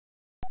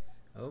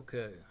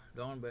Okay,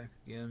 Dawn back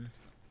again.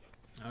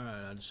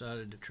 Alright, I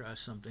decided to try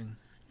something.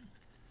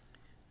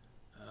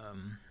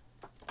 I'm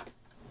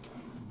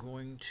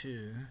going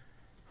to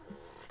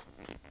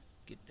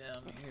get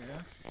down here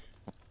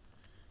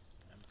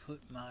and put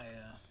my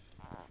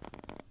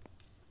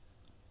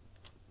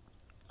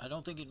I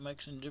don't think it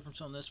makes any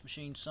difference on this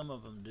machine. Some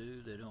of them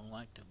do. They don't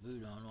like to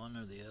boot on one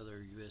or the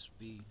other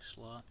USB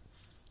slot.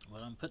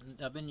 But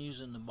I've been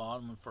using the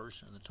bottom one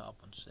first and the top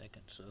one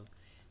second, so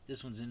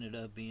this one's ended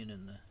up being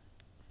in the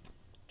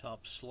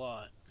top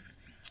slot.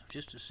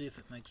 Just to see if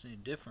it makes any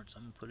difference,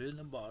 I'm going to put it in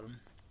the bottom,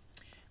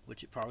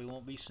 which it probably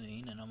won't be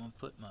seen, and I'm going to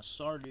put my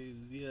Sardu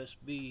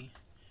USB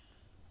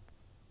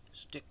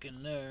stick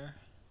in there,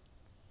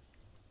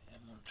 and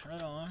I'm going to turn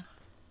it on,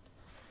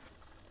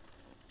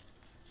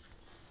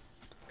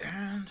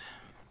 and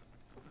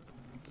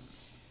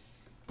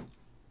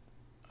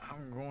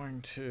I'm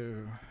going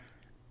to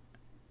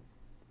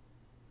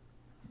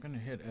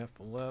hit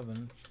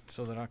F11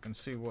 so that I can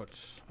see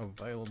what's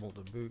available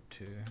to boot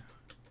to.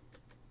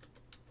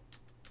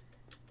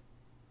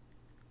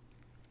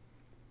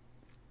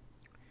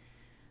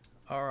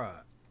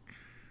 Alright,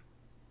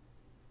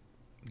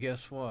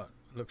 guess what?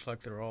 Looks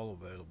like they're all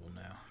available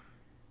now.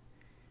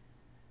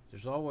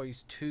 There's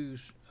always two,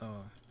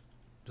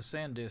 the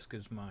SanDisk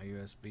is my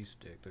USB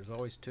stick. There's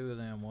always two of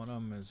them. One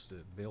of them is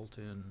the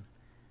built-in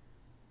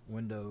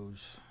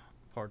Windows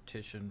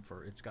partition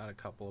for, it's got a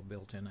couple of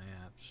built-in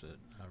apps that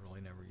I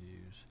really never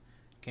use.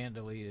 Can't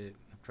delete it,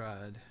 I've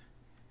tried.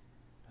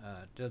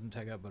 It doesn't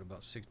take up but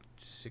about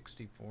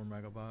 64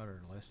 megabyte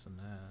or less than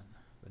that,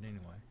 but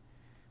anyway.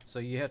 So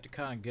you have to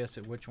kind of guess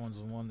at which one's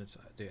the one that's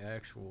the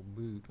actual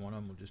boot. One of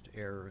them will just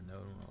error and the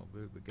other one will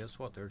boot. But guess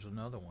what? There's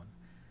another one,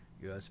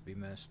 USB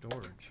mass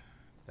storage.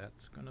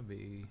 That's going to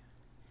be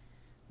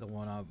the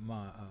one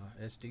my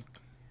SD.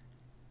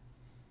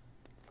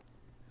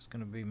 It's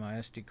going to be my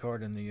SD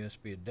card and the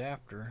USB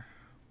adapter.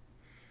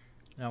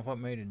 Now, what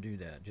made it do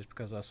that? Just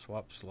because I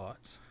swapped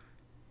slots.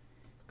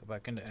 Go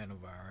back into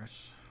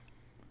antivirus.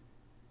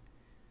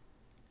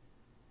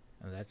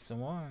 And that's the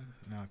one.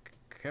 Now,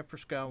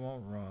 Kaspersky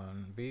won't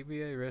run.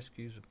 VBA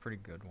Rescue's a pretty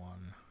good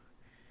one,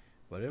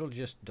 but it'll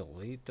just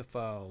delete the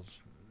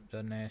files.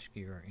 Doesn't ask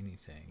you or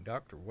anything.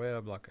 Dr.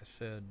 Web, like I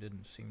said,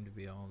 didn't seem to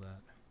be all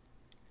that.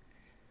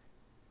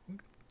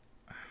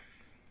 I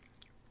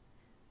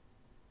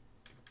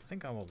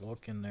think I will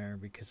look in there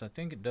because I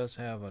think it does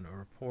have a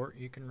report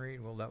you can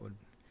read. Well, that would.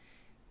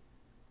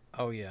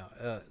 Oh yeah,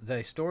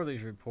 they store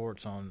these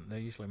reports on.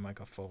 They usually make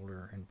a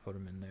folder and put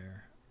them in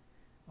there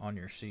on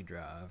your C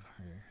drive,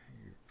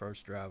 your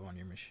first drive on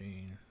your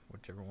machine,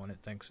 whichever one it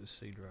thinks is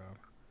C drive.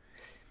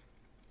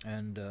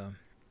 And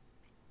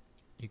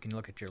you can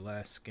look at your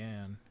last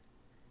scan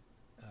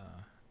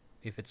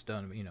if it's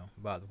done,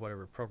 by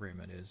whatever program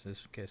it is.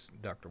 This case,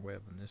 Dr.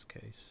 Web in this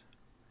case.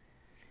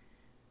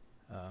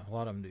 A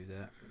lot of them do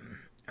that,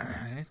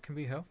 and it can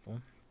be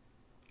helpful.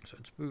 So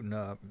it's booting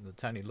up, the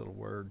tiny little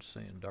words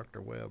saying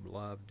Dr. Web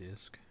live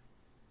disk.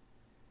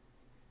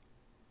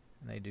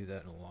 And they do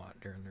that a lot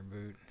during their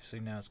boot. See,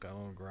 now it's got a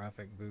little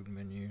graphic boot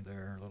menu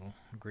there, a little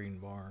green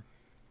bar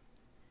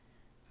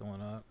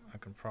filling up. I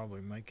can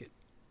probably make it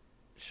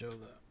show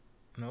that.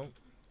 Nope,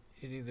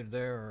 it's either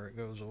there or it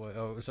goes away.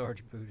 Oh, it was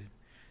already booted.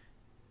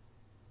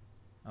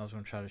 I was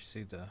going to try to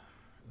see the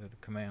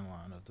command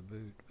line of the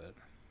boot, but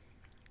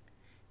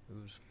it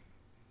was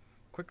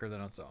quicker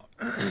than I thought.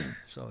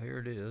 So here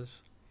it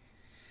is.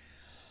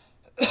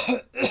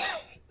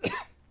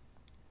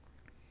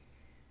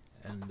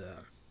 And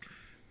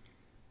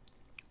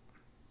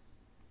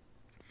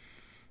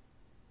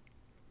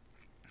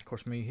of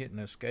course, me hitting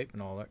escape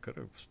and all that could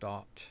have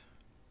stopped.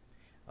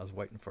 I was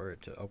waiting for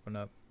it to open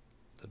up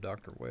the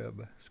Dr.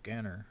 Web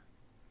scanner.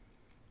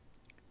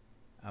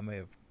 I may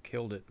have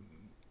killed it.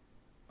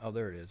 Oh,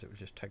 there it is. It was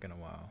just taking a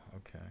while.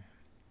 Okay.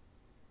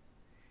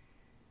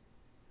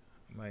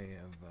 I may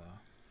have.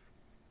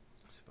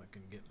 Let's see if I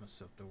can get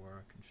myself to where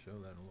I can show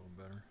that a little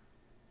better.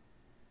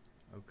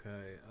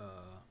 Okay.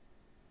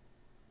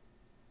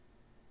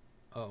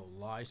 Oh,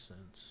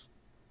 license,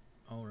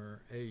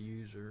 owner, a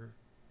user,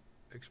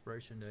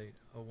 expiration date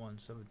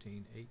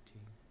 01/17/18.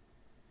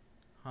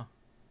 Huh.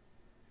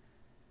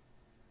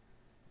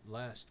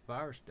 Last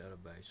virus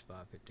database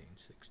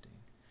 5/15/16.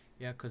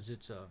 Yeah, because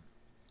it's a,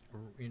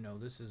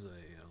 this is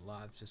a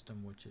live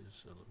system which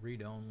is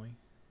read only.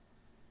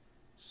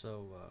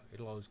 So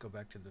it'll always go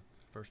back to the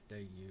first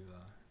day you,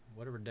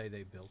 whatever day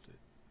they built it.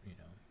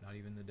 Not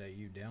even the day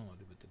you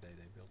downloaded, but the day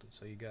they built it.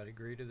 So you got to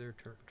agree to their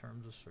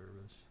terms of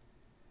service.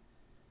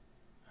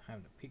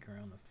 Having to peek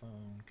around the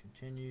phone.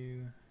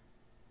 Continue.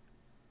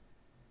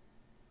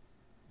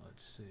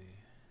 Let's see.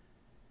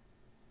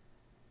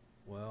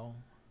 Well,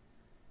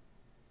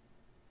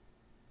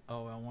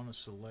 oh, I want to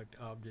select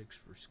objects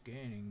for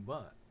scanning,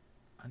 but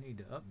I need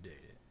to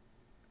update it.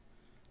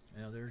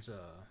 Now there's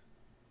a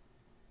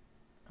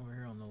over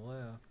here on the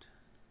left.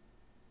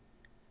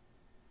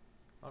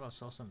 Thought I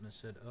saw something that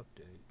said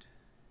update.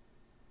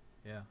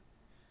 Yeah,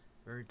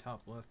 very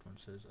top left one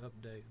says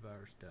update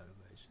virus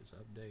databases.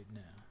 Update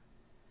now.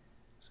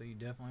 So you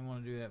definitely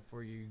want to do that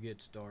before you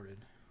get started.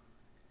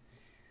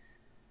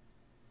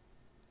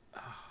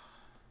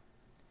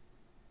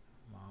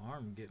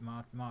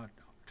 My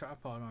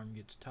tripod arm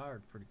gets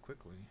tired pretty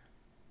quickly,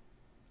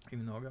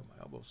 even though I got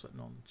my elbow sitting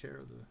on the chair,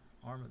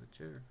 the arm of the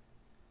chair.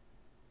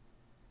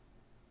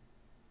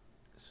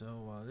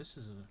 So this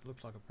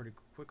looks like a pretty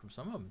quick one.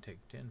 Some of them take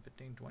 10,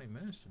 15, 20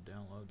 minutes to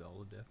download all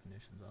the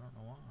definitions. I don't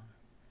know why.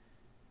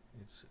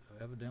 It's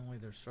evidently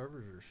their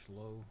servers are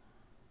slow,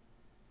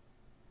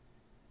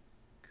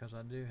 because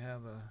I do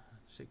have a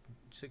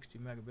 60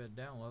 megabit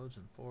downloads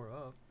and 4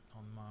 up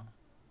on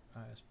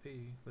my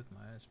ISP with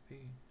my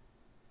ISP.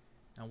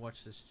 Now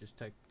watch this just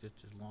take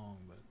just as long,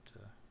 but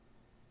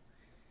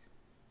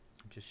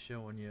just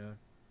showing you.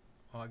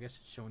 Well, I guess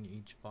it's showing you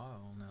each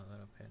file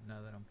now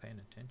that I'm paying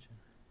attention.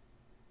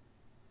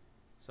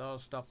 So I'll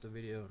stop the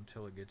video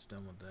until it gets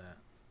done with that.